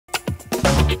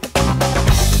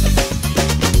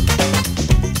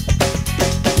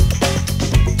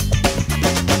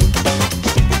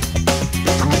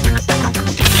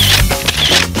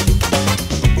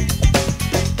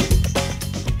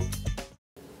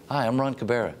Hi, I'm Ron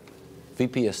Cabrera,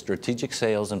 VP of Strategic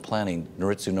Sales and Planning,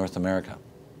 Noritsu North America.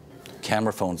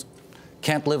 Camera phones.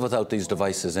 Can't live without these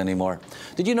devices anymore.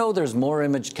 Did you know there's more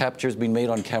image captures being made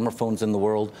on camera phones in the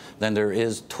world than there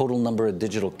is total number of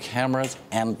digital cameras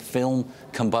and film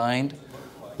combined?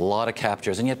 A lot of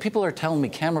captures, and yet people are telling me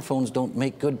camera phones don't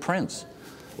make good prints.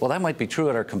 Well, that might be true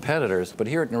at our competitors, but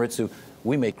here at Noritsu,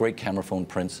 we make great camera phone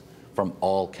prints from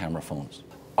all camera phones.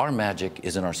 Our magic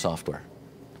is in our software.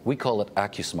 We call it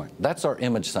AccuSmart. That's our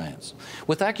image science.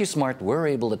 With AccuSmart, we're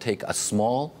able to take a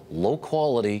small,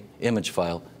 low-quality image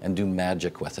file and do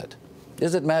magic with it.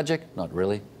 Is it magic? Not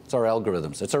really. It's our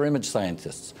algorithms. It's our image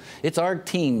scientists. It's our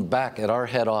team back at our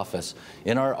head office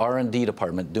in our R&D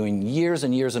department doing years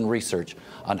and years in research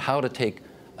on how to take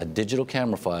a digital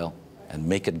camera file and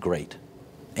make it great.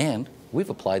 And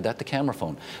we've applied that to camera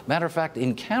phone. Matter of fact,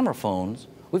 in camera phones,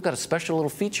 we've got a special little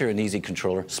feature in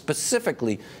EZController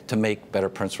specifically to make better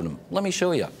prints from them. Let me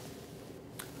show you.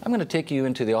 I'm going to take you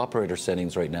into the operator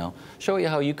settings right now, show you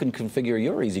how you can configure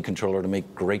your EZController to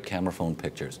make great camera phone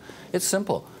pictures. It's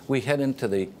simple. We head into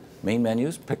the main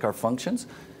menus, pick our functions,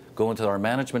 go into our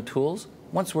management tools.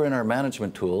 Once we're in our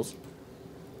management tools,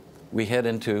 we head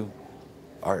into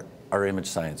our image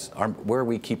science, where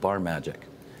we keep our magic.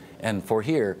 And for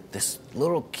here, this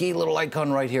key little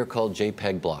icon right here called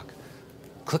JPEG block.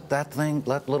 Click that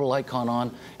little icon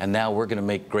on, and now we're going to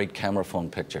make great camera phone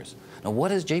pictures. Now,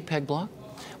 what is JPEG block?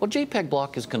 Well, JPEG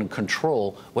block is going to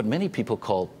control what many people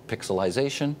call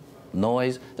pixelization,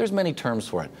 noise. There's many terms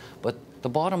for it. But the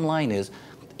bottom line is,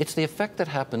 it's the effect that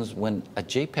happens when a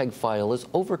JPEG file is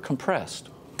overcompressed.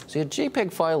 See, a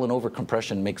JPEG file in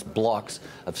overcompression makes blocks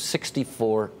of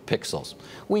 64 pixels.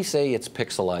 We say it's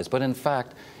pixelized, but in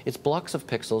fact, it's blocks of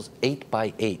pixels 8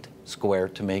 by 8 square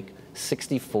to make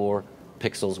 64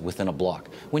 pixels within a block.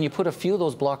 When you put a few of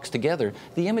those blocks together,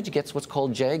 the image gets what's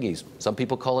called jaggies. Some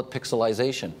people call it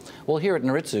pixelization. Well, here at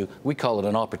Noritsu, we call it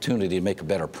an opportunity to make a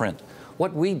better print.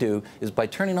 What we do is by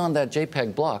turning on that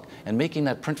JPEG block and making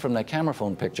that print from that camera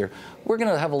phone picture, we're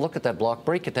going to have a look at that block,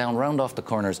 break it down, round off the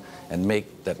corners, and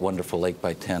make that wonderful 8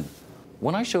 by 10.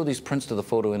 When I show these prints to the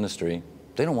photo industry,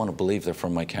 they don't want to believe they're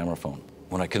from my camera phone.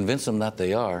 When I convince them that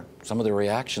they are, some of their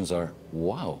reactions are,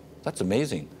 wow, that's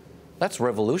amazing. That's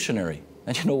revolutionary.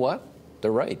 And you know what?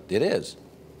 They're right, it is.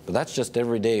 But that's just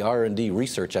everyday R&D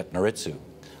research at Noritsu.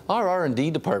 Our R&D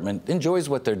department enjoys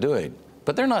what they're doing,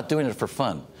 but they're not doing it for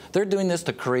fun. They're doing this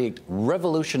to create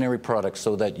revolutionary products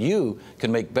so that you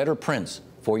can make better prints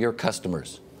for your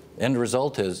customers. End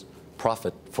result is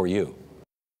profit for you.